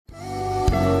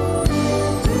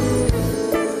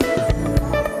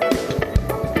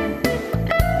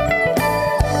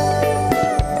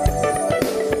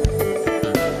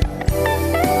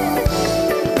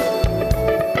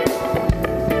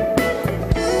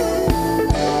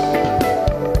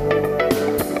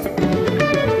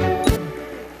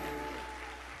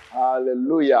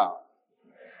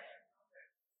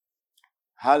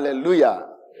Hallelujah.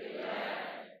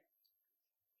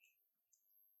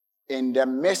 In the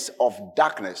midst of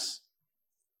darkness,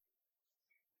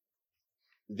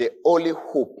 the only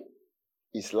hope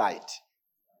is light.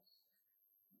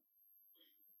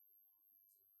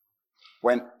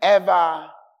 Whenever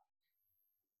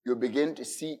you begin to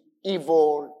see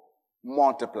evil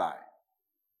multiply,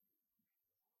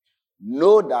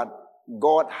 know that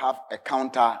God have a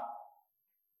counter,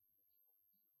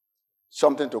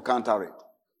 something to counter it,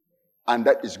 and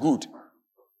that is good.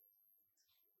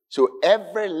 So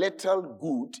every little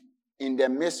good in the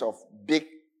midst of big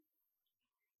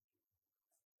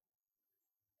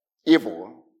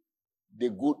evil, the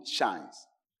good shines.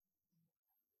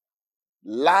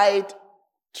 Light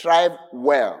thrives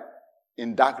well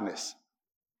in darkness.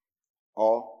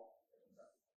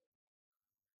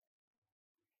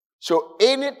 So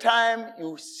anytime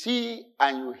you see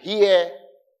and you hear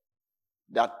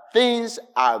that things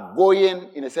are going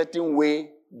in a certain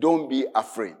way, don't be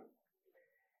afraid.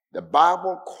 The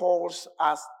Bible calls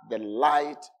us the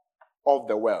light of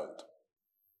the world.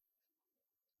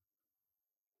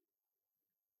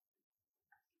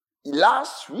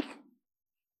 Last week,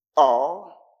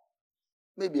 or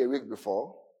maybe a week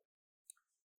before,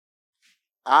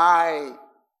 I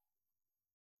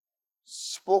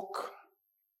spoke,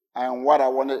 and what I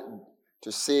wanted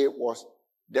to say was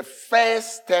the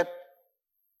first step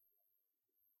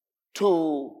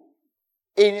to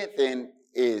anything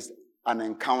is an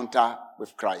encounter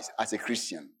with Christ as a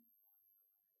Christian.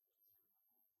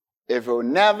 If you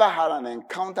never had an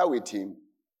encounter with him,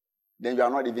 then you are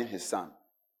not even his son.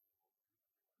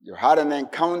 You had an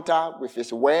encounter with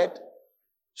his word.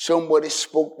 Somebody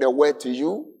spoke the word to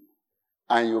you,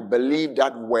 and you believe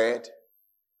that word,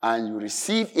 and you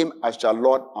receive him as your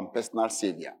Lord and personal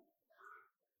Savior.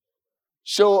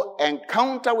 So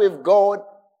encounter with God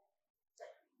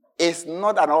is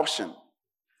not an option.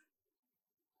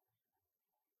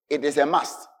 It is a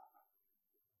must.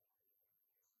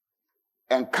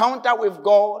 Encounter with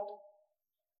God,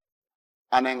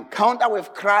 an encounter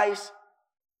with Christ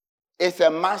is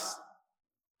a must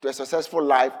to a successful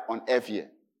life on earth here.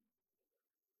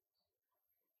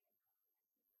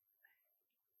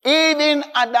 Even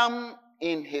Adam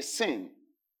in his sin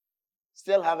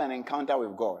still have an encounter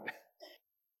with God.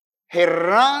 He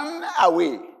ran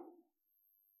away.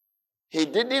 He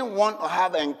didn't want to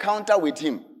have an encounter with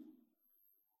him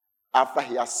after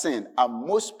he has sinned. And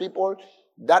most people,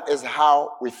 that is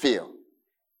how we feel.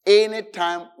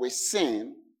 Anytime we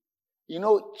sin,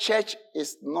 church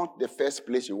is not the first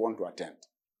place you want to attend.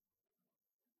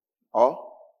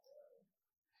 Or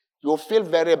you'll feel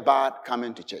very bad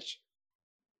coming to church.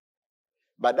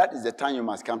 But that is the time you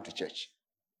must come to church.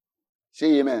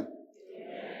 Say amen.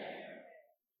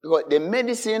 Because the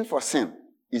medicine for sin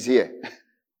is here.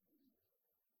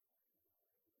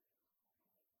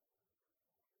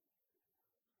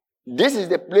 This is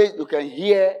the place you can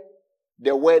hear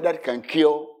the word that can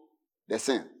cure the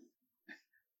sin.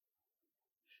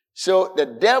 So the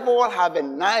devil have a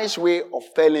nice way of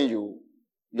telling you,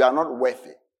 you are not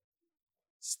worthy.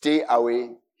 Stay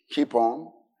away, keep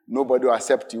on, nobody will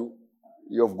accept you.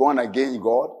 You've gone against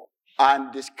God,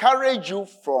 and discourage you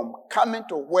from coming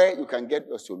to where you can get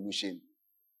your solution.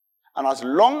 And as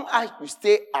long as you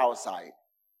stay outside,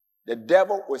 the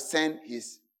devil will send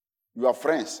your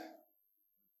friends,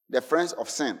 the friends of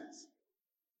sins,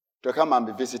 to come and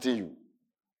be visiting you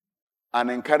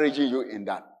and encouraging you in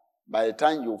that. By the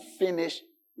time you finish,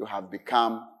 you have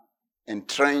become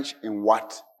entrenched in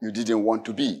what you didn't want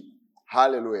to be.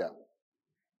 Hallelujah.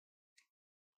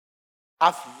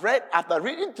 After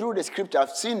reading through the scripture, I've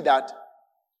seen that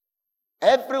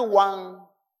everyone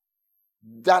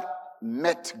that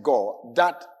met God,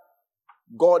 that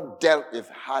God dealt with,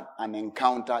 had an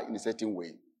encounter in a certain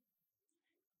way.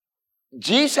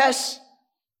 Jesus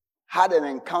had an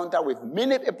encounter with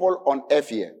many people on earth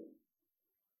here.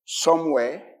 Some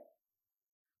were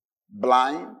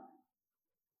blind.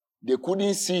 They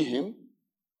couldn't see him.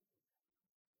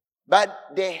 But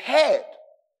they heard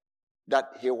that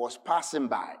he was passing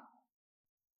by.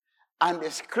 And they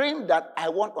screamed that, I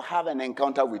want to have an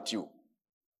encounter with you.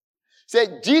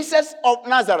 Say, Jesus of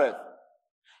Nazareth,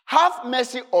 have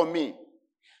mercy on me.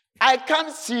 I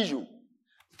can't see you.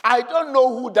 I don't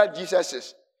know who that Jesus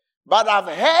is. But I've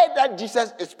heard that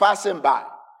Jesus is passing by.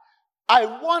 I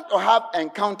want to have an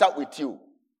encounter with you.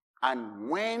 And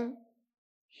when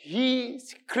he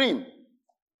screamed,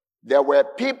 there were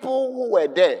people who were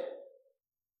there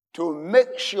to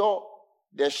make sure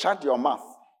they shut your mouth.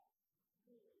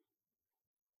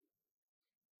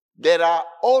 There are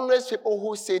always people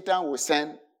who Satan will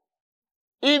send,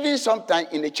 even sometimes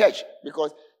in the church,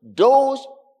 because those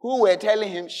who were telling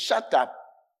him, shut up,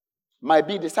 might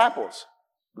be disciples.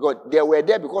 Because they were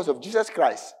there because of Jesus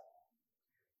Christ.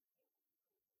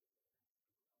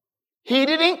 He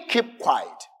didn't keep quiet.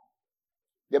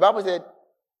 The Bible said,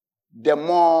 the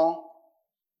more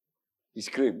he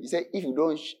screamed. He said, if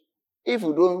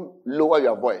you don't lower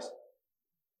your voice,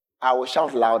 I will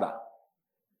shout louder.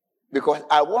 Because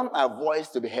I want my voice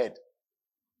to be heard.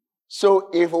 So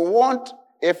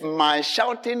if my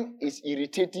shouting is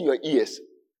irritating your ears,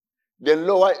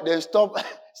 then stop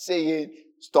saying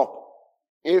stop.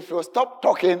 If you stop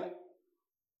talking,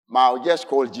 I'll just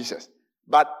call Jesus.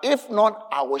 But if not,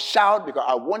 I will shout because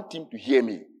I want him to hear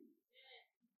me.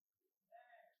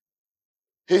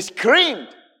 He screamed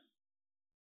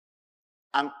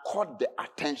and caught the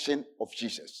attention of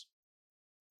Jesus.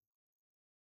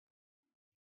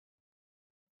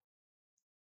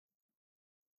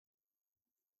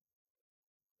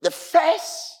 The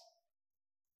first,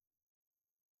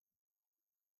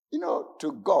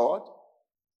 to God,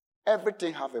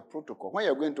 everything have a protocol. When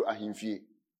you're going to Ahimfie,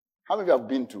 how many of you have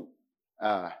been to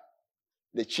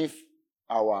the chief,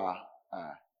 a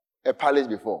palace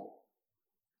before?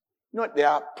 There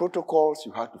are protocols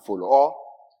you have to follow. Or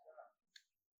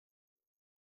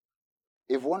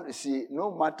if you want to see,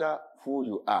 no matter who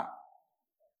you are,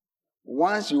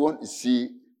 once you want to see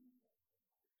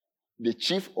the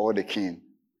chief or the king,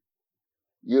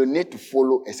 you need to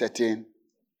follow a certain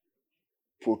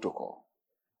protocol.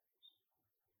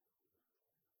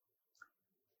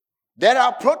 There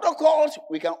are protocols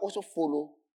we can also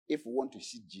follow if we want to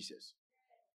see Jesus.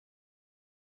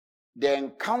 The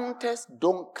encounters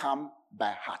don't come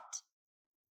by heart.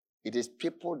 It is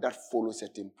people that follow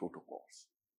certain protocols.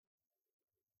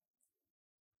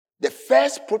 The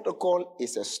first protocol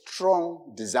is a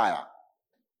strong desire.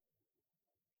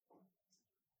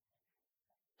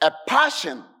 A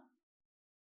passion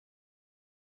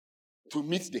to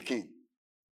meet the king.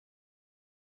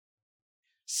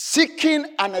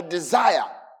 Seeking and a desire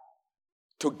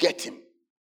to get him.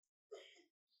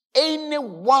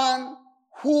 Anyone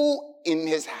who in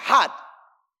his heart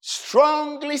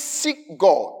strongly seek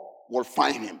God will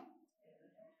find him.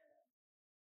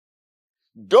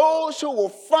 Those who will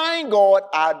find God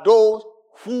are those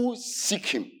who seek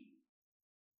him.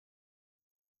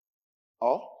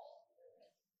 Oh?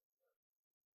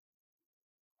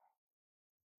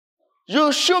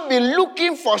 You should be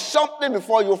looking for something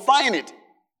before you find it.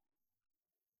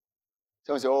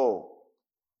 Someone say, oh,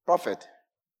 prophet,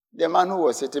 the man who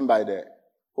was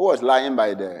lying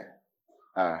by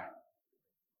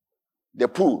the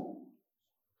pool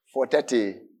for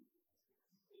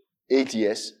 38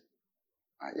 years,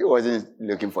 he wasn't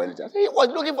looking for anything. He was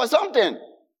looking for something.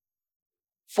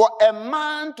 For a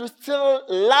man to still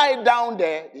lie down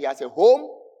there, he has a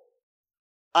home,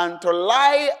 and to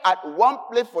lie at one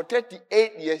place for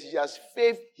 38 years, he has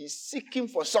faith, he's seeking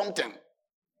for something.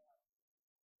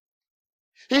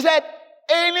 He said,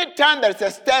 anytime there's a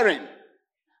stirring,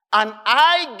 and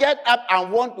I get up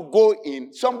and want to go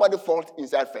in, somebody falls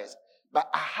inside first. But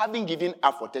I haven't given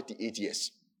up for 38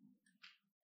 years.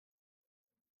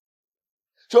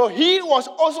 So he was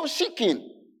also seeking.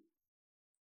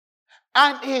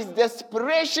 And his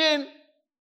desperation,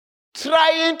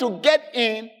 trying to get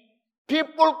in,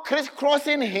 people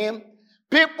crisscrossing him,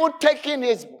 people taking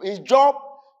his job.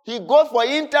 He goes for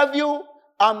interview,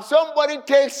 and somebody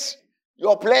takes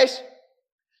your place.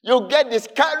 You get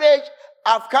discouraged.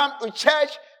 I've come to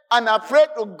church and I prayed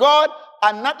to God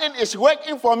and nothing is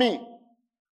working for me.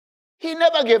 He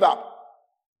never gave up.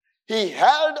 He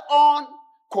held on,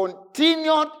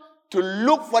 continued to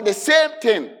look for the same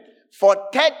thing. For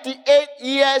 38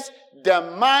 years, the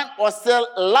man was still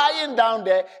lying down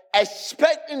there,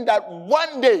 expecting that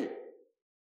one day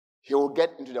he will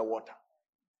get into the water.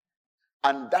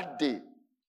 And that day,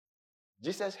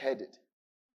 Jesus heard it.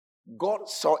 God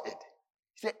saw it.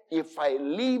 He said, if I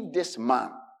leave this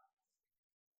man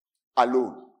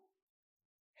alone,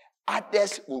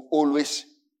 others will always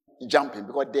jump him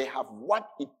because they have what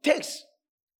it takes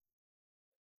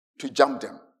to jump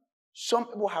them. Some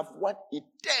people have what it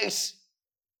takes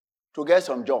to get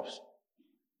some jobs.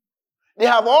 They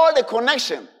have all the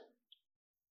connection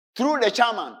through the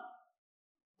chairman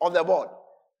of the board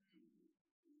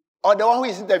or the one who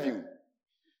is interviewing.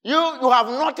 You have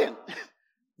nothing.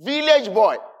 Village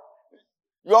boy.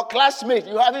 Your classmate,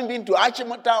 you haven't been to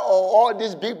Achimota or all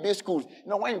these big schools.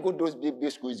 When you go to those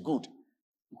big schools, it's good.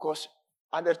 Because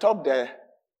at the top there,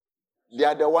 they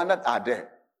are the ones that are there.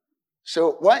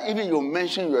 So when even you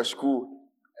mention your school,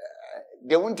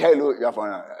 they won't tell you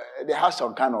they have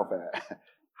some kind of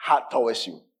heart towards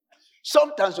you.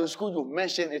 Sometimes in school you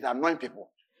mention it annoying people.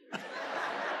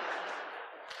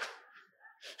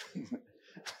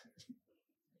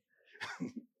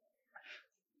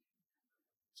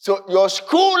 So your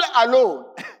school alone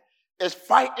is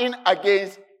fighting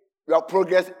against your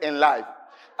progress in life.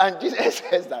 And Jesus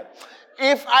says that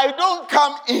if I don't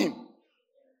come in,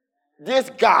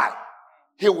 this guy,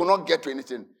 he will not get to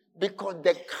anything. Because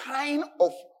the kind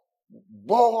of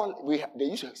ball they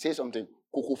used to say something,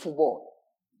 kukufu ball.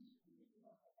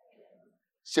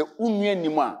 Say,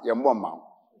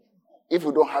 if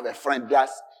you don't have a friend,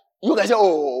 you can say,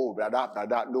 oh, brother,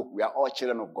 look, we are all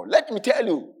children of God. Let me tell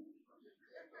you,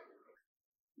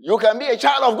 you can be a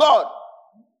child of God.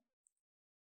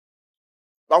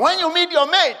 But when you meet your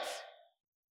mate,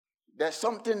 there's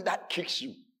something that kicks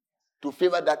you to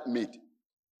favor that mate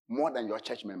more than your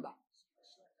church member.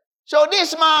 So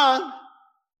this man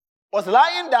was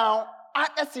lying down.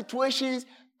 Other situations,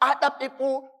 other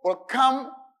people will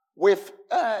come with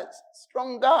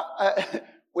stronger,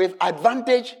 with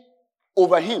advantage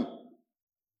over him.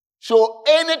 So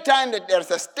anytime that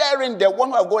there's a stirring, the one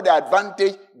who have got the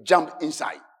advantage jump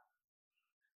inside.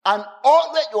 And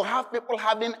all that you have people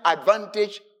having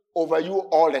advantage over you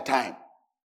all the time.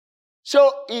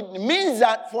 So it means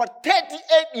that for 38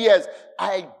 years,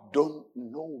 I don't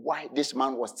know why this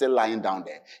man was still lying down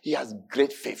there. He has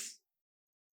great faith.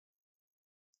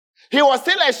 He was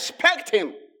still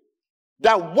expecting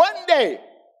that one day,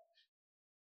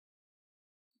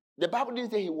 the Bible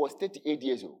didn't say he was 38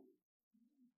 years old.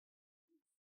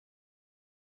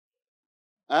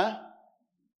 Huh?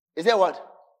 Is that what?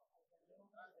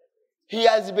 He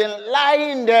has been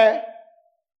lying there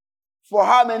for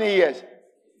how many years?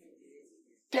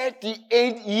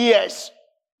 38 years.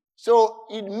 So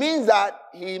it means that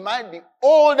he might be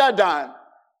older than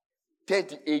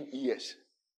 38 years.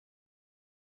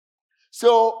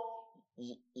 So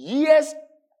years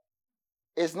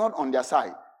is not on their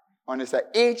side. On his side.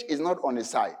 Age is not on his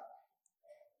side.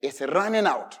 It's running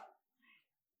out.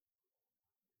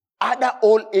 Other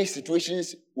old age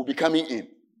situations will be coming in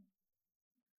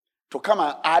to come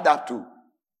and add up to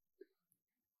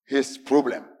his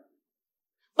problem.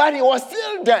 But he was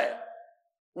still there,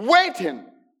 waiting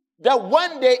that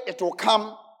one day it will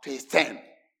come to his turn.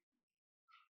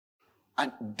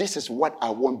 And this is what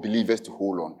I want believers to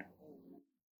hold on to.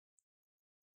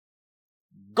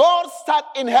 God sat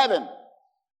in heaven,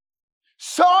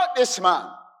 saw this man,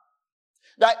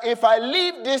 that if I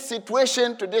leave this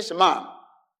situation to this man,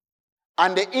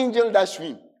 and the angel that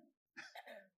swim,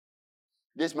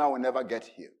 this man will never get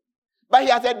healed. But he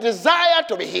has a desire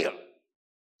to be healed.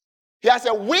 He has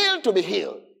a will to be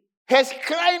healed. He's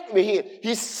crying to be healed.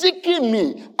 He's seeking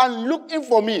me and looking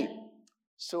for me.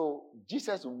 So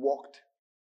Jesus walked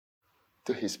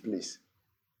to his place.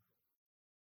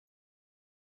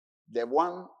 The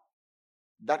one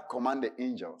that commanded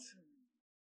angels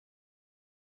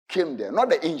came there. Not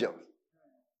the angels.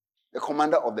 The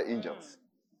commander of the angels.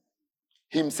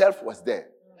 Himself was there.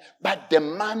 But the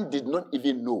man did not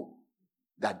even know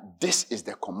that this is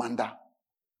the commander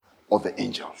of the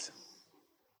angels.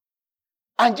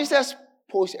 And Jesus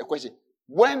posed a question.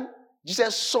 When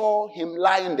Jesus saw him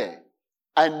lying there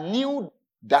and knew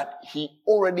that he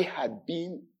already had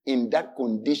been in that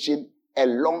condition a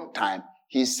long time,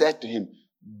 he said to him,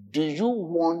 do you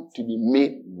want to be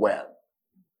made well?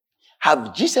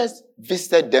 Have Jesus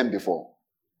visited them before?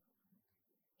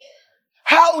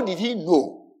 How did he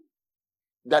know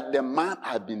that the man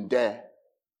had been there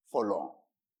for long?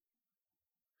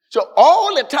 So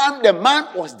all the time the man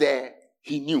was there,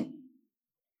 he knew.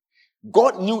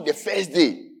 God knew the first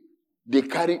day they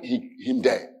carried him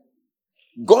there.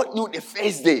 God knew the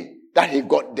first day that he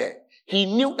got there. He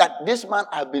knew that this man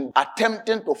had been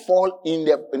attempting to fall in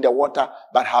the water,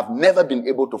 but have never been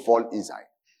able to fall inside.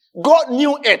 God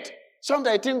knew it.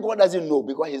 Sometimes I think God doesn't know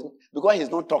because he's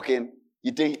not talking.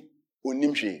 He think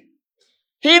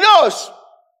he knows.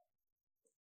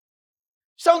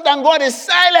 Sometimes God is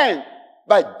silent.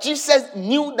 But Jesus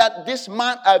knew that this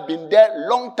man had been there a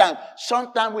long time.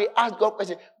 Sometimes we ask God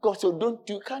question, God, so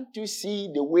can't you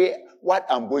see the way what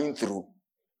I'm going through?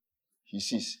 He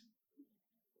sees.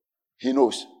 He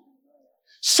knows.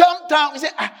 Sometimes we say,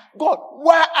 God,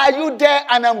 why are you there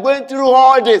and I'm going through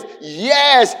all this?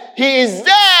 Yes, he is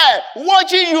there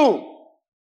watching you.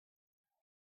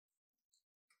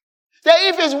 So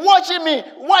if he's watching me,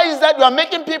 why is that you are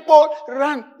making people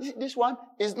run? This one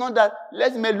is not that,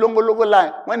 let's make logo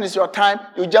line. When it's your time,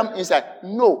 you jump inside.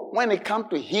 No, when it comes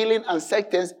to healing and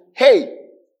sectors, hey,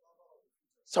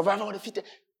 survival of the fittest,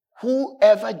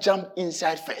 whoever jump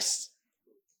inside first.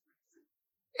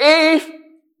 If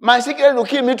my secret will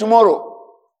kill me tomorrow,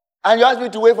 and you ask me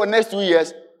to wait for next 2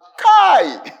 years,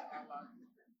 kai,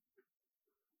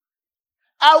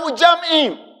 I will jump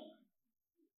in.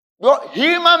 Because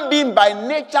human being by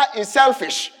nature is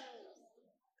selfish.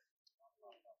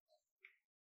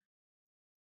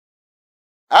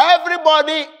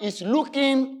 Everybody is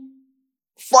looking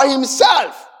for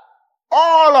himself.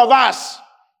 All of us,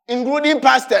 including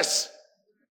pastors.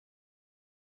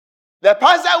 The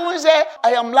pastor will say,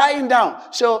 I am lying down.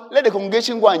 So let the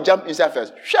congregation go and jump inside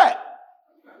first. Sure.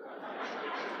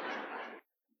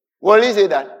 Will he say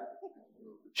that?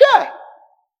 Sure.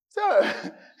 So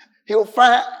he will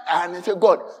find and say,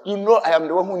 God, you know I am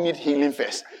the one who needs healing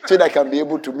first, so that I can be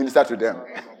able to minister to them.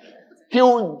 He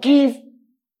will give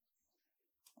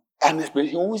an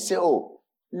explanation. He will say, oh,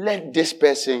 let this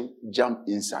person jump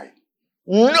inside.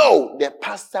 No, the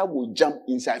pastor will jump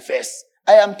inside first.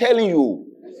 I am telling you,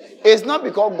 it's not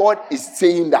because God is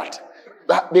saying that,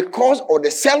 but because of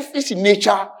the selfish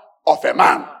nature of a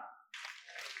man.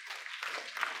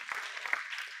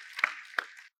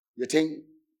 You think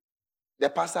the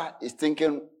pastor is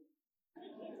thinking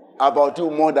about you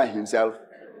more than himself?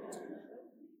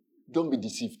 Don't be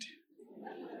deceived.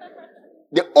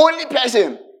 The only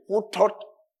person who thought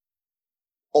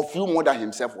of you more than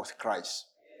himself was Christ.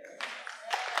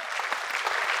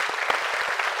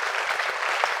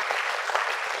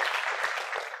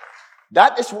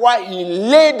 That is why he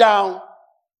laid down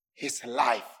his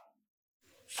life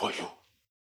for you.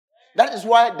 That is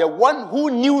why the one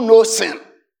who knew no sin,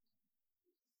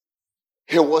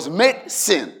 he was made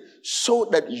sin so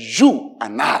that you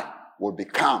and I will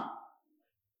become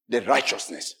the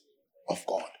righteousness of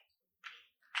God.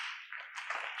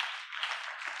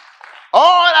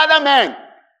 All other men,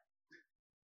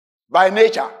 by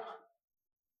nature,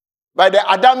 by the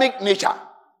Adamic nature,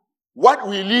 what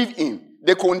we live in,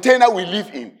 the container we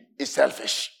live in, is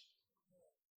selfish.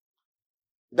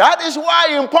 That is why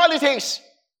in politics,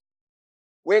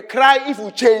 we cry if we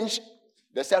change,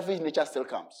 the selfish nature still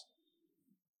comes.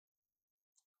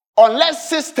 Unless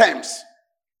systems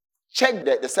check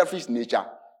the selfish nature,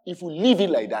 if we leave it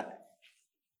like that,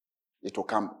 it will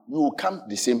come. We will come to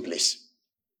the same place.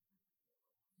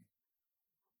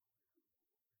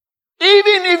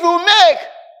 Even if you make,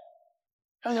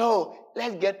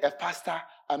 let's get a pastor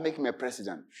and make him a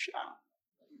president. Sure.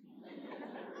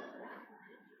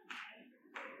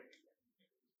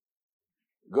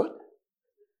 Good?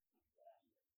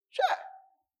 Sure.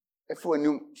 If when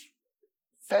you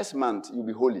first month, you'll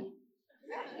be holy.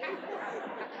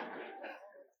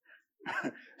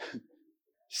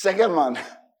 Second month,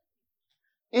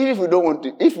 if you don't want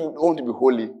to be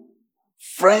holy,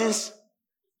 friends,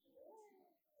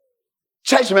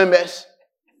 church members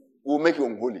will make you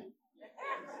unholy.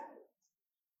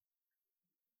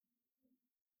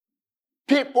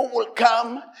 People will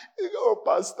come, oh,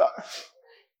 pastor,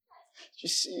 you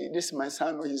see, this is my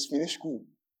son when he's finished school.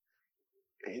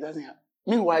 He doesn't have.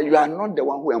 Meanwhile, you are not the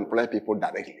one who employs people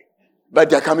directly, but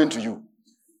they are coming to you.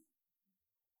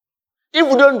 If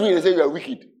you don't do it, they say you are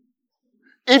wicked.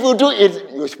 If you do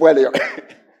it, you spoil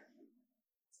it.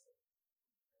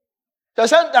 So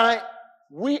sometimes,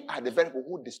 we are the very people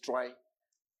who destroy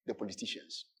the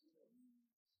politicians.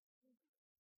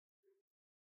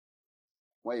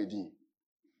 What are you doing?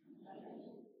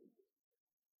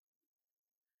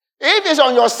 If it's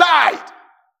on your side,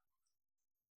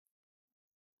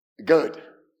 good.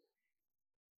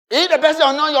 If the person is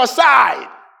on your side,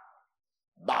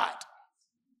 bad.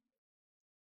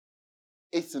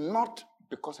 It's not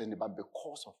because of anybody, but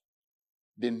because of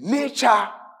the nature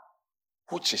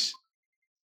which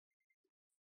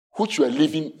you are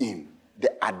living in,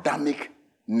 the Adamic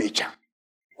nature,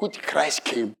 which Christ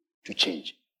came to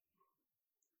change.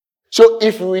 So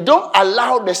if we don't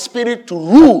allow the Spirit to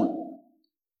rule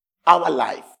our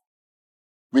life,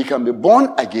 we can be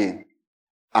born again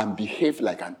and behave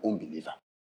like an unbeliever.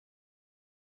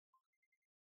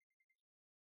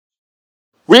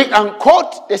 We can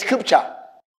quote the scripture,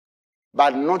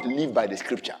 but not live by the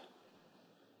scripture.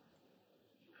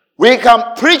 We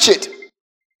can preach it,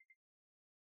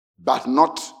 but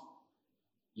not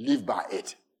live by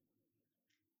it.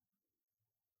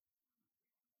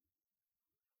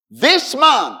 This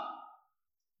man,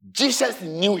 Jesus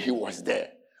knew he was there.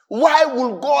 Why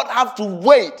would God have to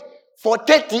wait for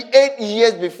 38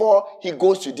 years before he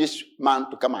goes to this man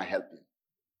to come and help him?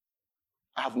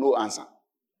 I have no answer.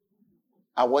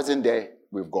 I wasn't there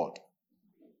with God.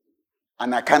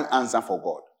 And I can't answer for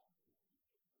God.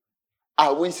 I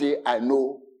will say I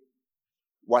know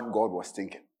what God was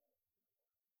thinking.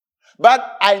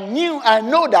 But I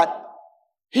know that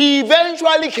he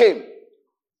eventually came.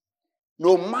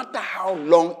 No matter how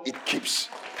long it keeps,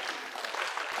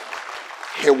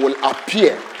 he will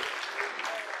appear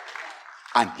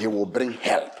and he will bring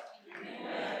help.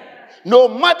 No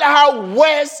matter how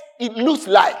worse it looks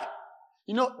like,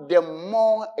 the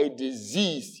more a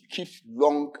disease keeps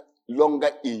longer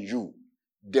in you,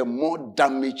 the more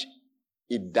damage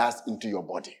it does into your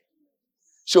body.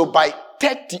 So by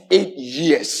 38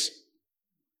 years,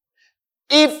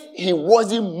 if he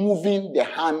wasn't moving the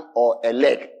hand or a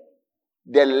leg,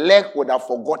 the leg would have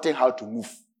forgotten how to move.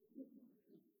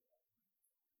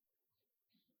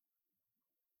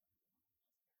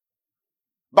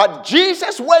 But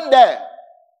Jesus went there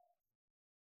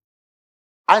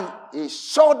and he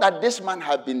saw that this man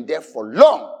had been there for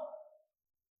long.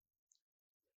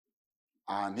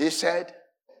 And he said,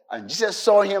 and Jesus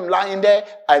saw him lying there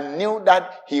and knew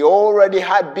that he already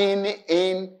had been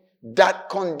in that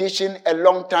condition a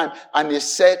long time. And he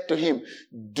said to him,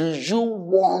 do you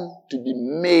want to be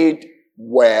made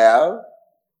well?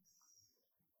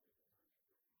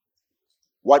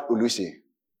 What will you say?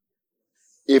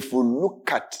 If you look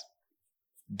at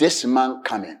this man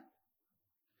coming,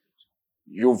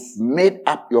 you've made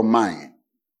up your mind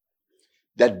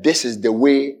that this is the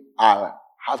way I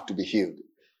have to be healed.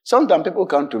 Sometimes people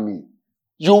come to me.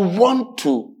 You want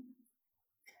to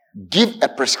give a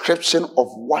prescription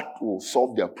of what will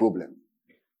solve their problem,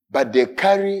 but they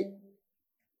carry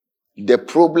the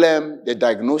problem, the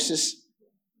diagnosis,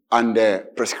 and the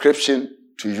prescription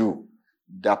to you.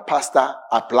 The pastor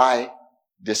apply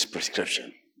this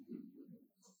prescription.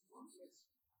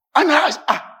 And I ask,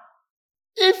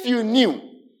 if you knew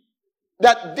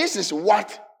that this is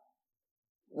what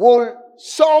will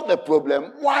solve the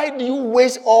problem, why do you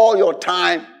waste all your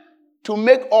time to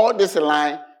make all this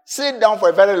line, sit down for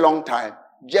a very long time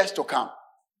just to come?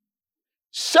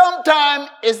 Sometimes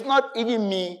it's not even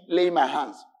me laying my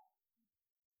hands.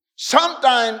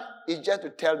 Sometimes it's just to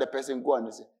tell the person, go and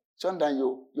listen. Sometimes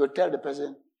you tell the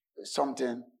person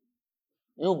something,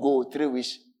 you go 3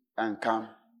 weeks and come.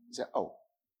 You say,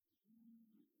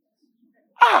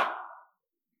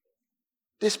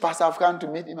 this pastor I've come to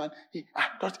meet him, and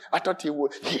I thought he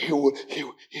would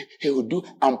do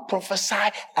and prophesy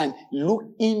and look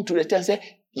into the text and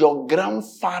say, your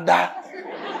grandfather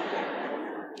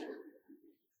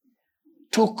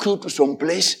took you to some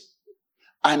place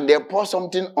and they pour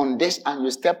something on this and you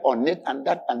step on it and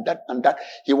that and that and that.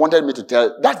 He wanted me to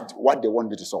tell, that's what they want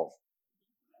me to solve.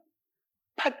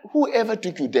 But whoever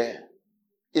took you there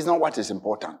is not what is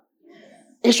important.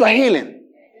 It's your healing.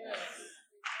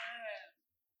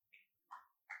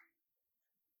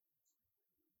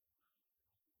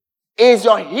 It's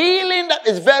your healing that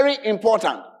is very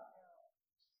important.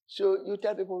 So you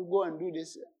tell people, go and do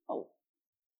this.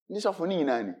 This is for me,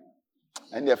 Nani.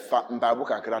 And the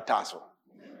Mbabuka Krataso.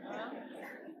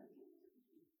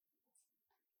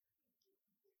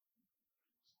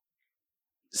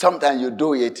 Sometimes you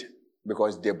do it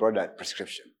because they brought that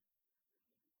prescription.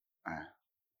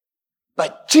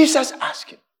 But Jesus asked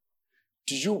him,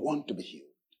 do you want to be healed?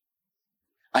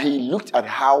 And he looked at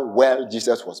how well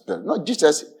Jesus was built. No,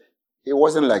 Jesus, he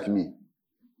wasn't like me.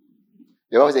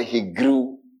 The Bible says he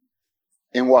grew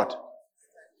in what?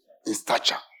 In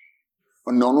stature.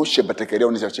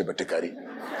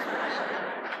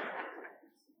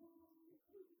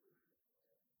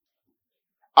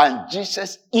 And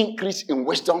Jesus increased in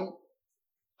wisdom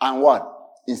and what?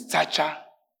 In stature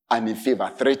and in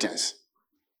favor. 3 things.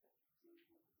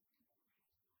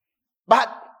 But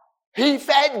he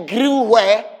first grew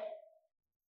where?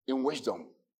 In wisdom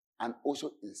and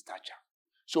also in stature.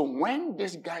 So when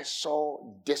this guy saw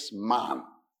this man,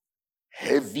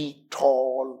 heavy,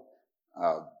 tall,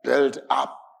 built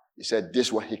up, he said,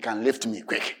 this one, he can lift me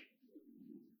quick.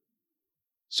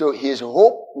 So his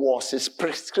hope was, his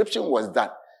prescription was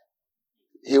that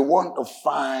he wanted to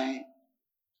find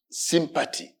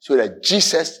sympathy so that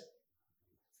Jesus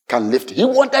can lift him. He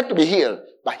wanted to be healed,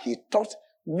 but he thought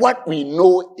what we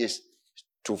know is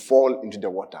to fall into the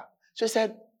water. So he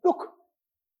said, look,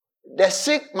 the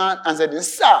sick man answered,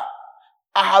 sir,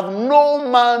 I have no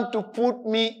man to put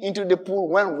me into the pool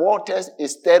when waters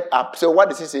is stirred up. So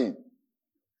what is he saying?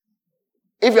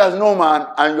 If you have no man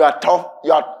and you are tough,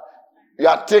 you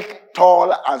are thick,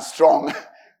 tall, and strong,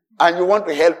 and you want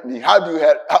to help me, how do you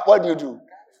help? What do you do?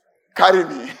 Carry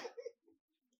me.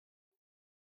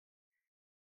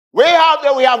 We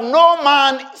have no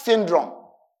man syndrome.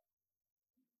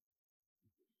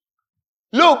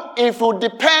 Look, if you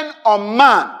depend on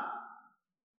man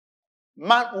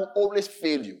will always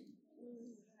fail you.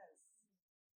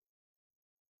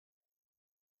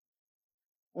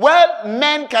 Well,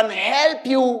 men can help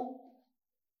you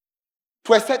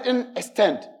to a certain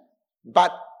extent,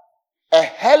 but a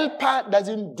helper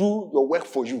doesn't do your work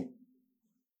for you.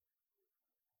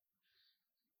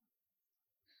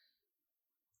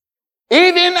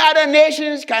 Even other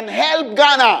nations can help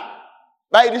Ghana,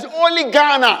 but it is only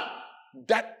Ghana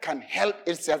that can help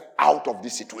itself out of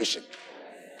this situation.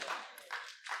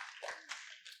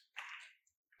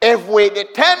 If we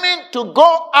determine to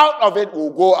go out of it,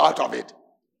 we'll go out of it.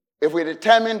 If we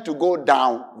determine to go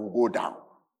down, we'll go down.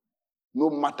 No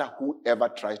matter whoever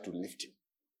tries to lift him.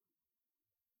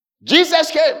 Jesus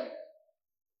came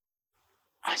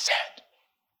and said,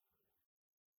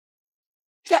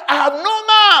 I have no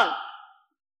man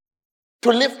to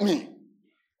lift me.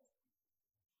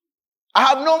 I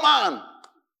have no man.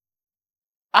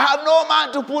 I have no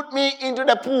man to put me into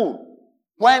the pool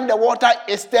when the water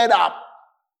is stirred up.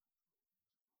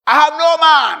 I have no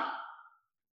man.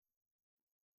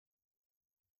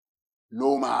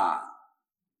 No man.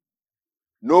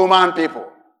 No man,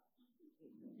 people.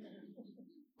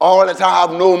 All the time I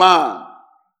have no man.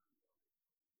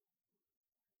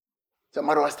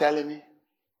 Somebody was telling me,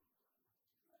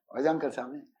 was Uncle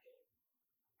Sammy,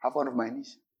 half one of my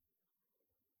niece.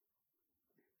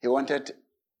 He wanted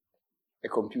a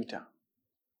computer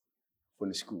for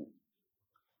the school.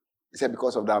 He said,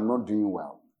 because of that, I'm not doing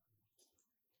well.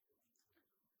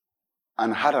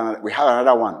 And we had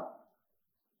another one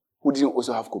who didn't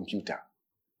also have computer.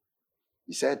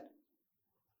 He said,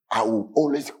 I will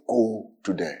always go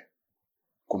to the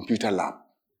computer lab.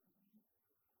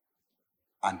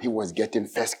 And he was getting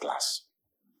first class.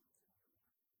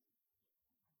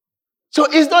 So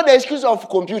it's not the excuse of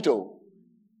computer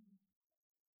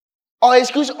or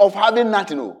excuse of having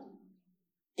nothing. No.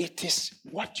 It is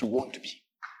what you want to be.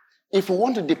 If you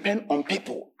want to depend on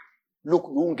people, look,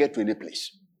 you won't get to any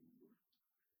place.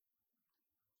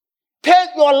 Take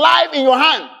your life in your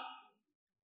hand.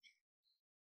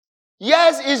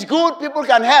 Yes, it's good, people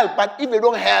can help, but if they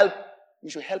don't help, you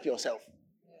should help yourself.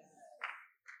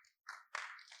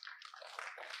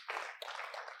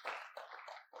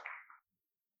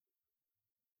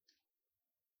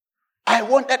 I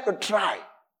wanted to try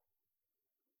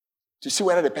to see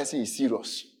whether the person is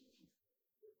serious.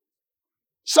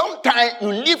 Sometimes you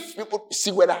leave people to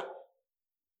see whether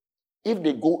if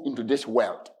they go into this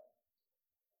world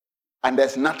and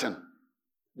there's nothing,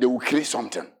 they will create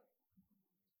something.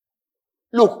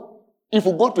 Look, if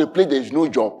you go to a place there is no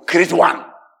job, create one.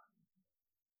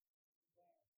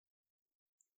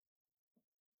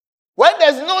 When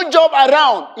there's no job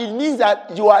around, it means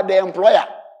that you are the employer.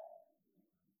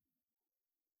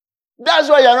 That's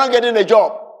why you're not getting a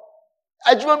job.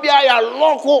 I just be a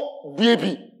local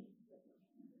baby.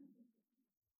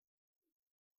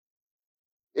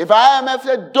 If IMF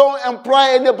said don't employ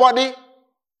anybody,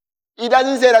 it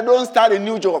doesn't say that don't start a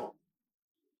new job.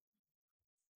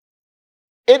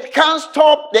 It can't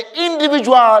stop the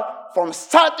individual from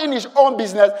starting his own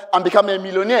business and becoming a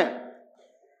millionaire.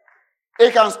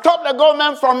 It can stop the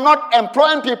government from not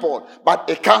employing people, but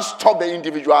it can't stop the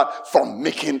individual from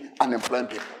making and employing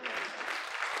people.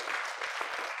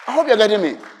 I hope you're getting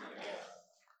me.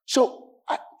 So,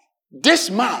 this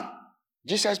man,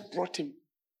 Jesus brought him.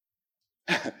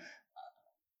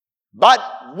 But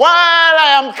while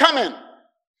I am coming,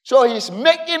 so he's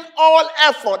making all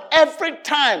effort every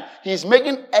time. He's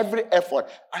making every effort.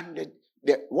 And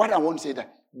what I want to say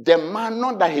that the man,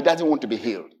 not that he doesn't want to be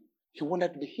healed. He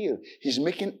wanted to be healed. He's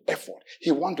making effort.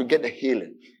 He wants to get the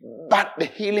healing. But the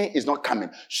healing is not coming.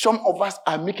 Some of us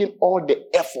are making all the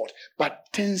effort, but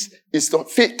things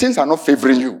are not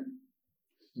favoring you.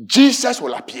 Jesus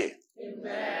will appear.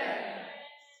 Amen.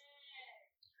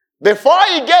 Before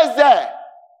he gets there,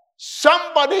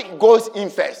 somebody goes in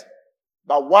first.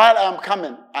 But while I am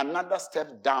coming, another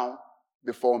step down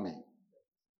before me.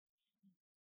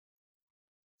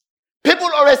 People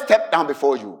always step down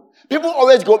before you. People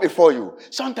always go before you.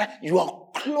 Sometimes you are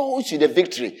close to the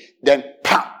victory, then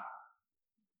pam.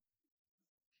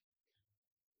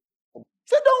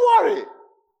 Say, don't worry.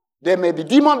 There may be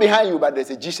demon behind you, but there's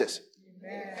a Jesus.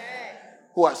 Amen.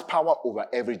 Who has power over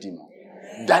every demon.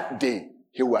 Amen. That day,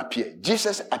 he will appear.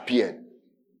 Jesus appeared,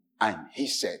 and he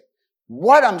said,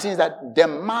 what I'm saying is that the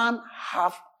man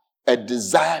have a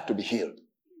desire to be healed.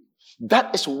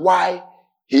 That is why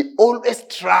he always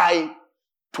try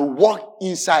to walk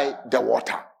inside the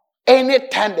water.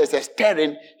 Anytime there's a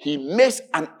stirring, he makes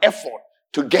an effort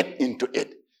to get into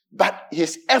it. But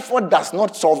his effort does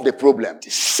not solve the problem.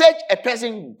 Such a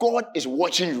person, God is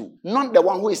watching you. Not the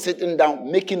one who is sitting down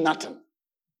making nothing.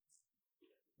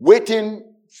 Waiting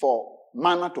for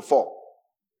manna to fall.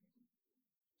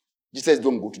 Jesus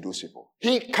don't go to those people.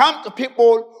 He comes to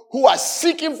people who are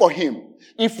seeking for him.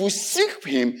 If you seek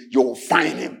him, you will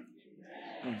find him.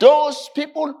 Those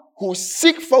people who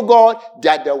seek for God, they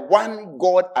are the one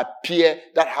God appear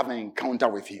that have an encounter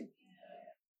with him.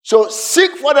 So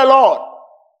seek for the Lord.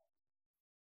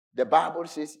 The Bible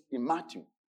says in Matthew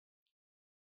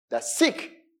that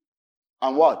seek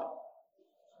and what?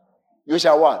 You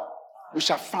shall what? You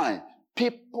shall find.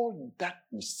 People that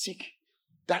will seek,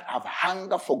 that have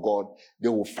hunger for God, they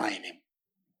will find him.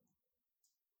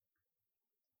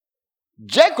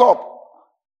 Jacob,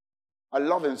 I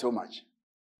love him so much.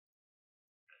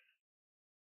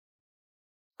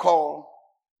 Called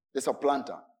the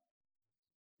supplanter,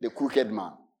 the crooked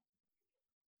man.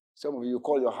 Some of you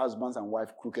call your husbands and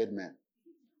wife crooked men.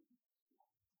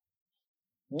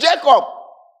 Jacob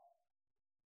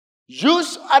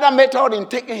used other method in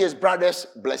taking his brother's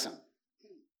blessing.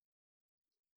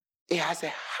 He has a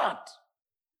heart,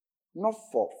 not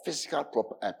for physical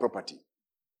property,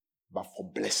 but for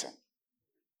blessing.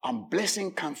 And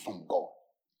blessing comes from God.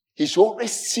 He's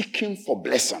always seeking for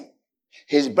blessing.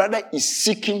 His brother is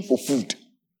seeking for food.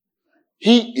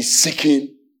 He is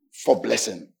seeking for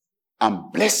blessing.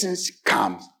 And blessings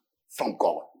come from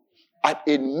God. And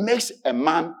it makes a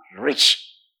man rich.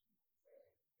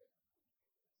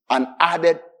 And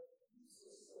added.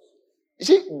 You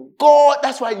see, God,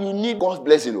 that's why you need God's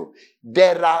blessing.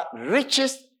 There are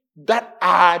riches that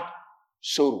add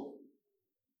sorrow.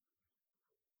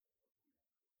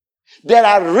 There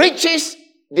are riches,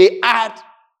 they add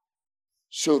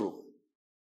sorrow.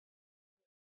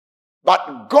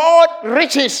 But God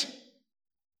riches.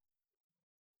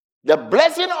 The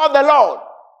blessing of the Lord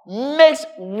makes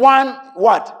one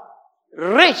what?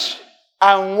 Rich.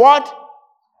 And what?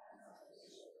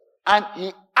 And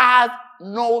he adds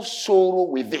no sorrow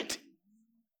with it.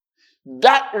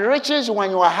 That riches,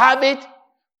 when you have it,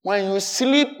 when you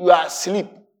sleep, you are asleep.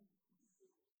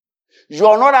 You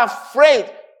are not afraid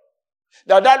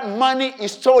that money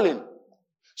is stolen.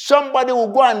 Somebody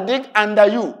will go and dig under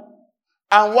you.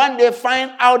 And when they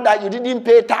find out that you didn't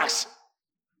pay tax,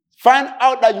 find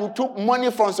out that you took money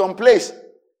from some place,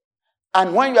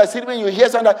 and when you are sleeping, you hear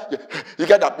something, you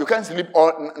get up, you can't sleep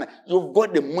all night. You've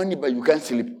got the money, but you can't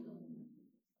sleep.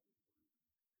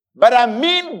 But I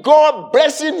mean God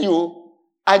blessing you,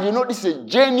 and you know this is a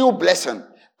genuine blessing,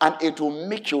 and it will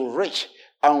make you rich.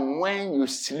 And when you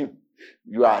sleep,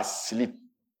 you are asleep.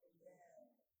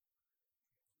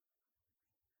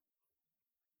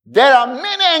 There are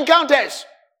many encounters.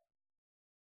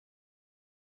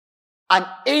 And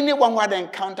anyone who had an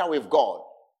encounter with God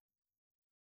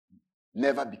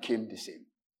never became the same.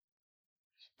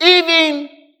 Even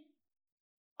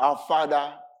our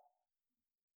father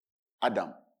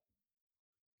Adam.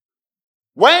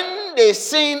 When they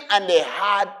sinned and they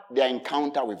had their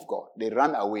encounter with God, they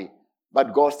ran away,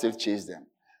 but God still chased them.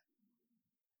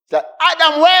 Said,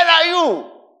 Adam, where are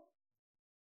you?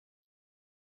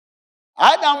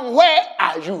 Adam, where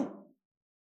are you?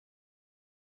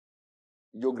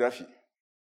 Geography.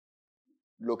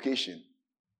 Location.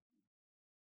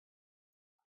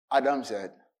 Adam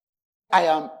said, I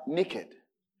am naked.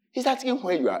 He's asking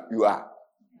where you are.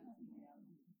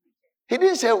 He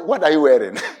didn't say, what are you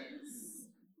wearing?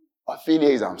 Or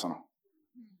failure exams. No.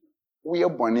 We are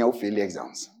born here failure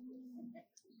exams.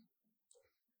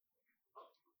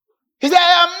 He said,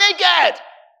 I am naked.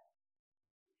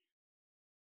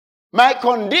 My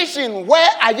condition where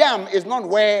I am is not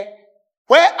where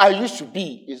I used to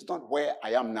be, is not where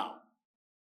I am now.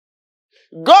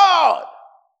 God.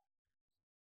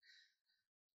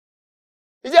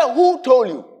 He said, who told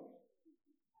you?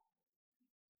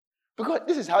 Because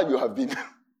this is how you have been.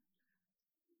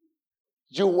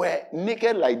 You were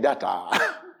naked like that.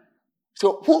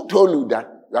 So who told you that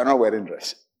you are not wearing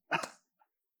dress?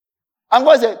 And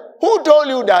God said, who told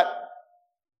you that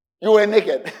you were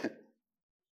naked?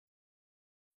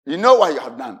 You know what you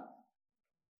have done.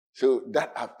 So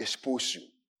that have exposed you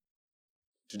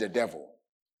to the devil.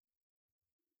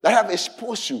 That have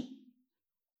exposed you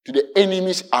to the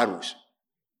enemy's arrows.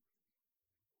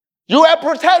 You were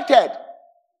protected.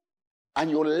 And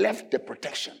you left the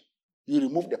protection. You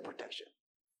removed the protection.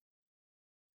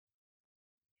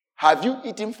 Have you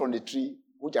eaten from the tree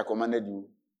which I commanded you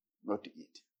not to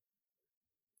eat?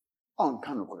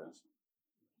 Uncanny occurrence.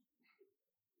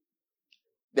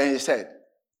 Then he said,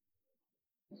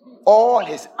 all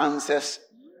his answers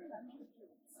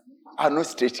are not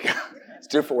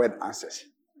straightforward answers.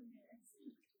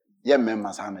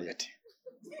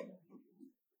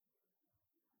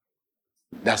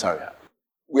 That's how we are.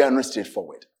 We are not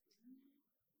straightforward.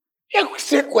 Your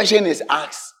straight question is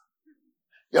asked.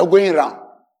 You're going around.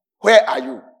 Where are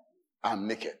you? I'm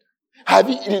naked. Have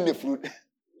you eaten the fruit?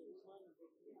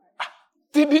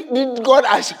 Did God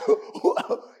ask you?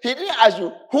 He didn't ask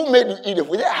you, who made you eat the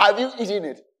fruit? Have you eaten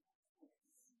it?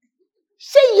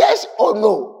 Say yes or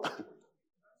no.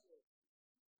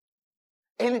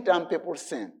 anytime people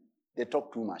sin, they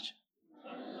talk too much.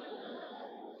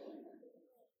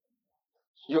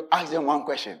 You ask them one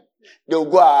question, they'll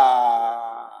go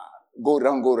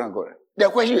around. The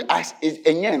question you ask is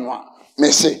enyenwa.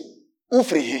 Me say,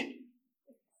 ufrihi.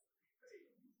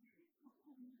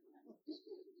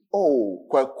 Oh,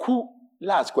 kwaku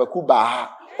last kwaku baha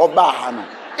or bahano.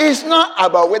 It's not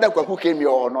about whether kwaku came here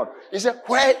or not. It's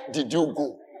where did you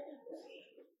go?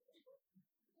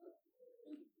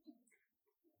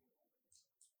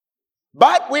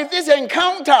 But with this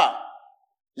encounter,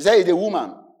 he said, it's a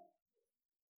woman.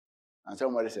 And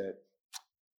somebody said,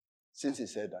 since he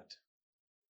said that,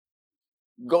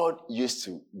 God used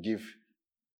to give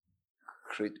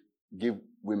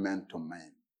women to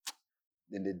men.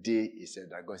 Then the day he said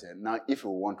that, God said, now if you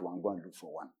want one, go and look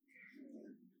for one.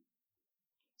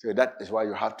 So that is why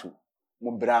you have to.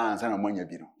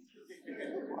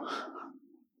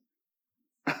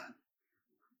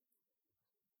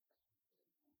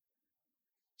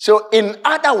 So in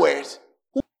other words,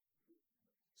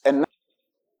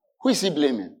 who is he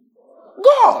blaming?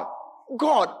 God.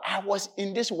 God, I was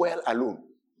in this world alone.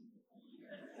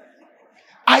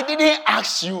 I didn't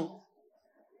ask you,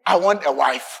 I want a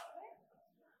wife.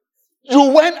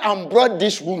 You went and brought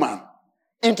this woman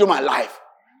into my life.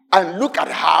 And look at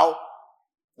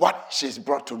what she's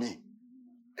brought to me.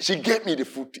 She gave me the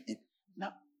food to eat.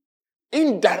 Now,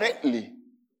 indirectly,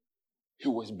 he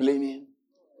was blaming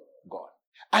God.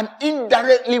 And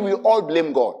indirectly, we all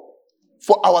blame God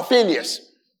for our failures.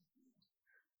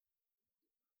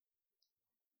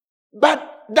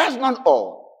 But that's not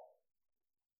all.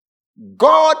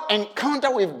 God's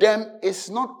encounter with them is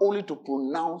not only to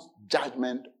pronounce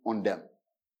judgment on them,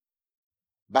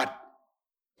 but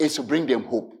it's to bring them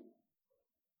hope.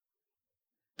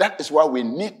 That is why we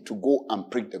need to go and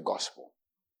preach the gospel.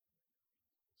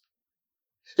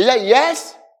 He said,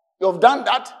 yes, you have done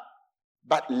that.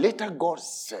 But later God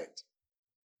said,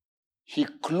 he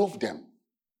clothed them.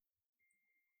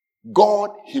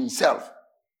 God himself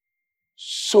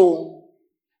sewn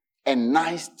a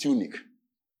nice tunic.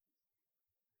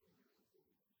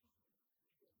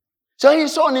 So he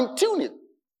sewn him tunic.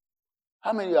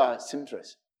 How many are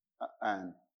seamstress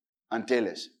and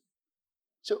tailors?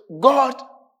 So God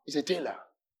is a tailor.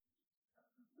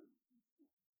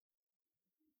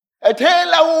 A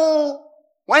tailor who,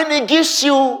 when he gives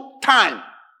you time,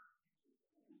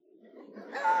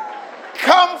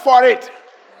 come for it.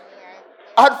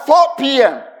 At 4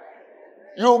 p.m.,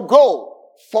 you go.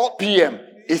 4 p.m.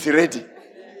 is ready.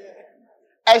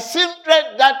 A seamstress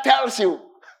that tells you,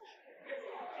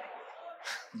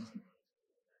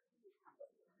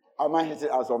 I might hit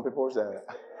it as some people say,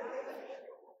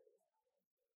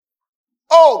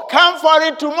 oh, come for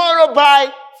it tomorrow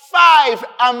by 5.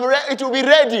 It will be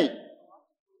ready.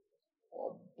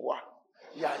 Oh, boy.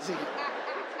 Yeah, see.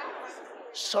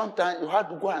 Sometimes you have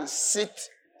to go and sit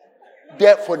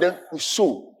there for them to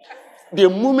sew. The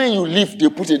moment you leave, they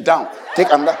put it down.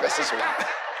 Take another person's one.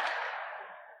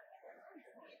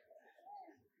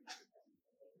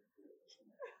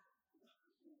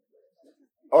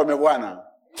 Oh, me wanna.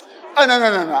 Oh,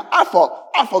 no.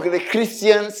 I for the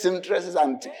Christian seamstresses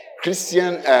and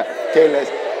Christian tailors.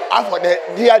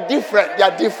 They are different.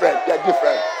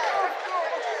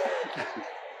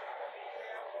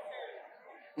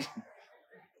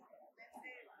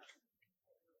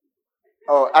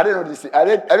 Oh, I don't know this. They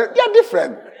are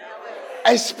different.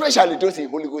 Especially those in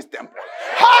Holy Ghost temple.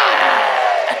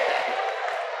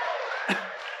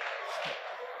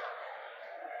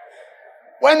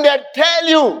 When they tell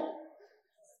you,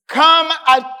 come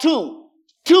at 2,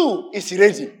 2 is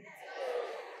ready.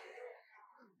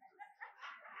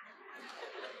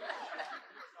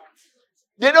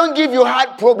 They don't give you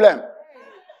heart problem.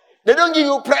 They don't give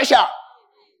you pressure.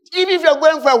 Even if you're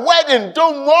going for a wedding,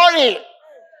 don't worry.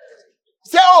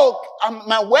 Say, oh,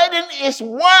 my wedding is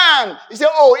 1. You say,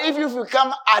 oh, if you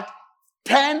come at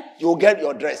 10, you'll get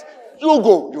your dress. You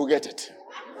go, you'll get it.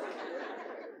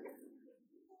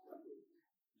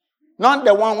 Not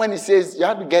the one when it says you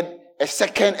have to get a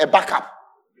backup.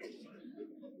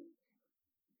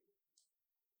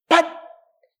 But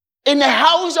in the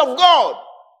house of God,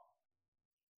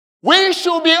 we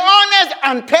should be honest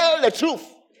and tell the truth.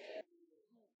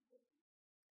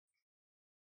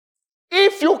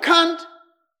 If you can't,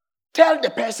 tell the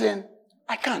person,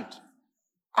 I can't.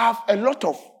 I have a lot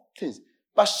of things.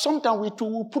 But sometimes we too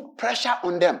will put pressure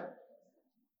on them.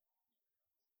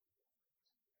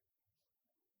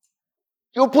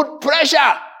 You put pressure.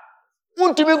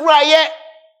 Want to be quiet?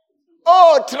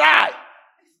 Oh, try.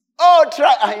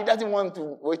 And he doesn't want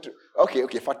to wait. Okay,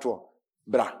 fatwa.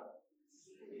 Bra.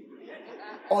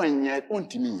 Oh, and yet,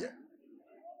 want me here.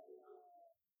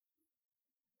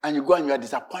 And you go and you are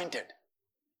disappointed.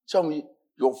 Some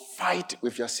you fight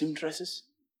with your seamstresses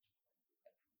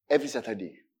every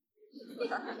Saturday.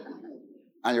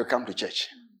 And you come to church.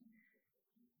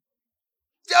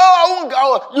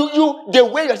 The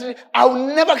way you're saying, I will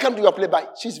never come to your play,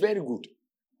 but she's very good.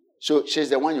 So she's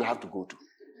the one you have to go to.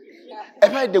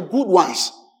 And the good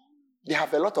ones, they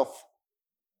have a lot of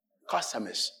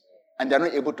customers, and they're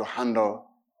not able to handle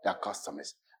their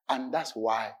customers. And that's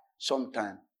why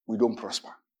sometimes we don't prosper.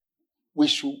 We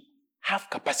should have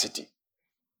capacity.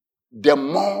 The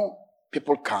more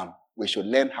people come, we should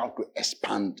learn how to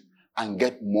expand and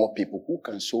get more people who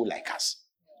can sow like us.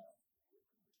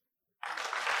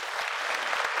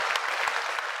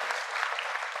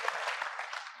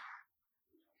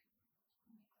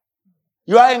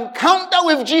 Your encounter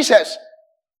with Jesus,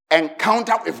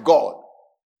 encounter with God.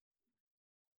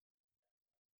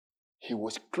 He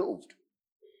was clothed.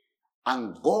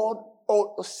 And God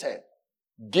also said,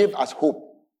 gave us hope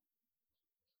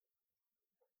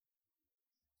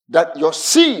that your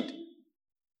seed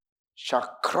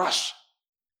shall crush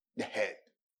the head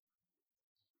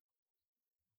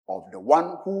of the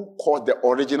one who caused the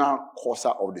original causer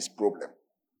of this problem.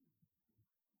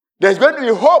 There's going to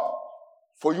be hope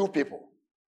for you people.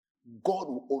 God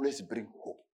will always bring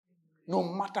hope. No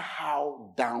matter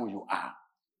how down you are,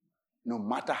 no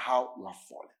matter how you are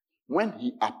fallen. When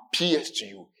he appears to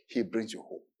you, he brings you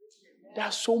hope. There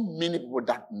are so many people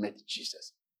that met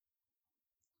Jesus.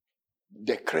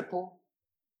 The cripple,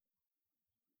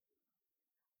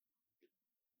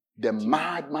 the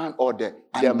madman, or the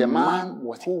man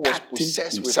who was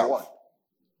possessed with what?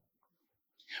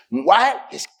 While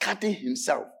he's cutting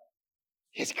himself,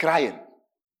 he's crying.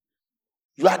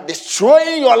 You are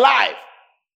destroying your life,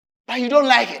 but you don't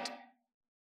like it.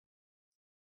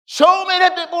 So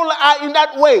many people are in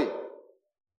that way,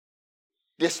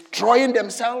 destroying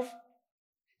themselves.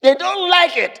 They don't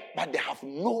like it, but they have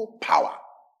no power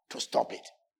to stop it.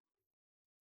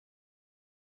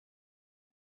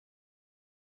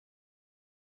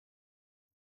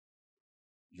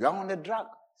 You are on the drug.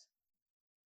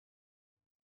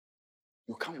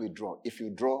 You can't withdraw. If you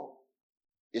draw,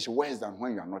 it's worse than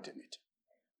when you are not in it.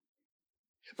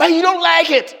 But you don't like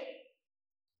it.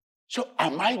 So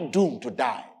am I doomed to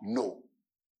die? No.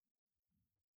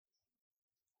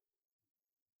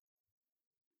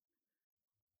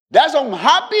 There's some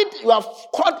habit you have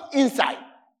caught inside.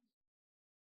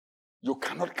 You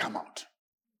cannot come out.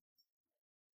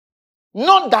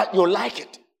 Not that you like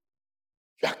it.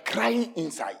 You are crying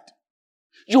inside.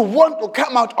 You want to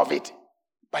come out of it,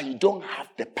 but you don't have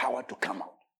the power to come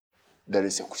out. There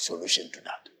is a solution to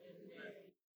that.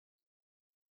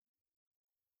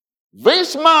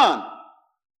 This man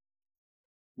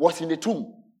was in the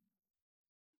tomb.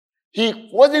 He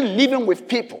wasn't living with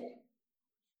people.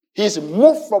 He's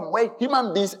moved from where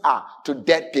human beings are to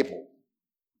dead people,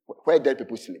 where dead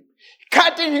people sleep.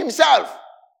 Cutting himself.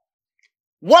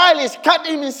 While he's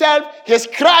cutting himself, he's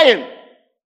crying.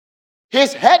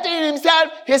 He's hurting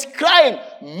himself, he's crying.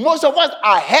 Most of us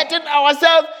are hurting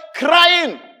ourselves,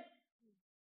 crying.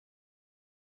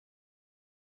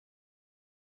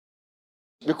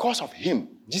 Because of him,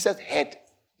 Jesus heard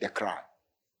the cry.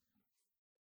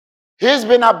 He's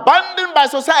been abandoned by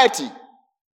society.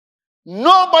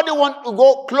 Nobody wants to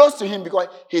go close to him because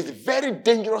he's very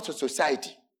dangerous to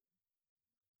society.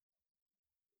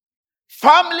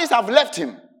 Families have left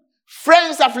him.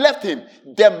 Friends have left him.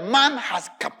 The man has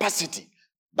capacity,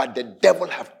 but the devil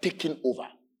have taken over.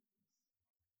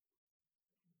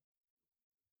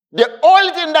 The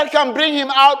only thing that can bring him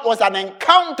out was an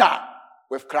encounter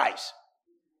with Christ.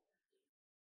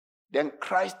 Then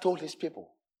Christ told his people,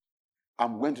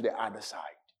 I'm going to the other side.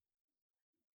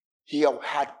 He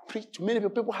had preached, many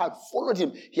people had followed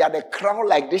him. He had a crowd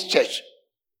like this church.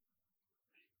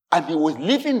 And he was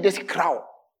leaving this crowd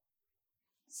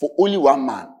for only one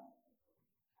man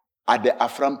at the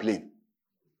Afram Plain.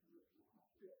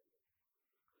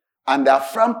 And the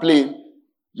Afram Plain,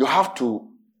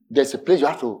 there's a place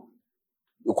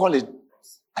you call it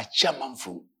a chairman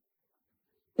food.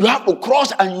 You have to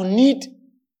cross and you need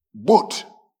boat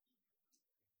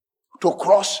to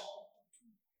cross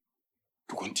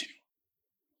to continue.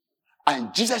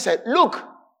 And Jesus said, look,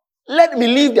 let me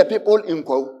leave the people in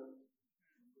Kwao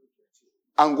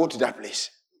and go to that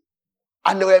place.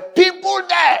 And there were people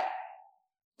there.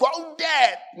 Kwao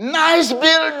there. Nice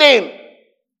building.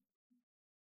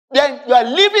 Then you are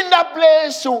leaving that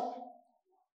place to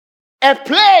a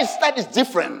place that is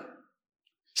different.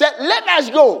 Said, let us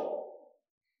go.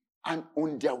 And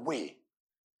on their way,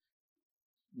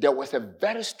 there was a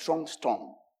very strong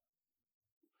storm.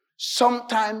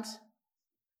 Sometimes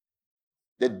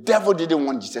The devil didn't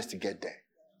want Jesus to get there.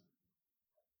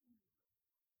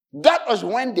 That was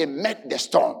when they met the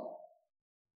storm.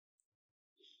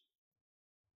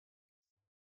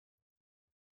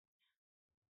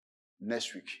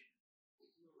 Next week,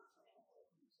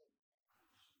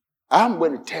 I'm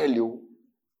going to tell you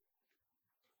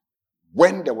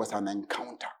when there was an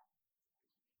encounter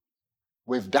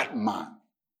with that man,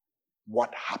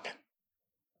 what happened.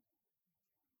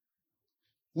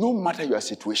 No matter your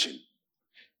situation,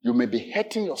 you may be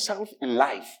hurting yourself in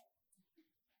life.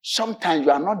 Sometimes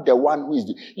you are not the one who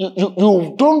is.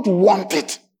 You don't want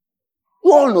it.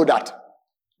 You all know that.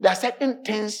 There are certain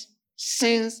things,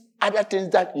 sins, other things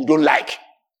that you don't like.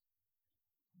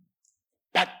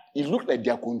 But it looks like they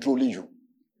are controlling you.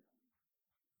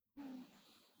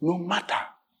 No matter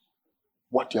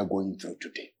what you are going through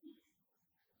today.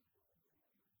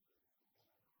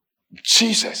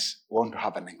 Jesus wants to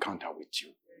have an encounter with you.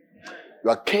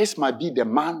 Your case might be the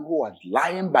man who was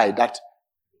lying by that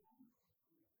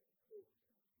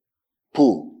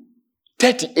pool.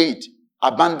 38,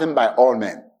 abandoned by all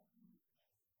men.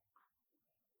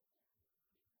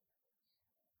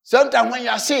 Sometimes when you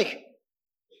are sick,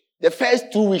 the first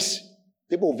 2 weeks,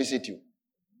 people will visit you.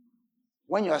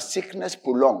 When your sickness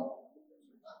prolongs,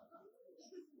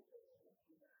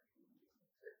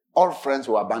 all friends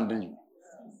will abandon you.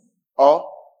 Or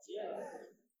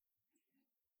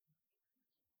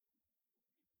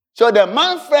so the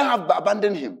man friend have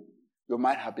abandoned him. You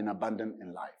might have been abandoned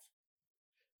in life.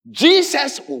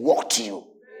 Jesus will walk to you.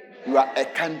 You are a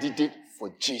candidate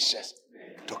for Jesus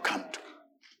to come to.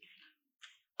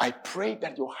 I pray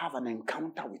that you'll have an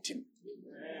encounter with him.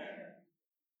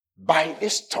 By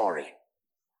this story,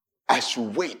 as you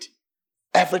wait,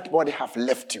 everybody have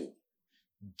left you.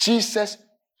 Jesus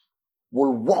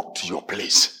will walk to your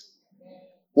place.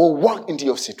 Will walk into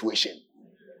your situation.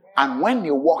 And when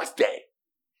he walks there,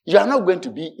 you are not going to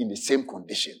be in the same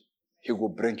condition. He will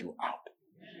bring you out.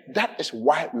 That is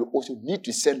why we also need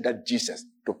to send that Jesus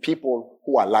to people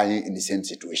who are lying in the same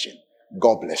situation.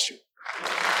 God bless you.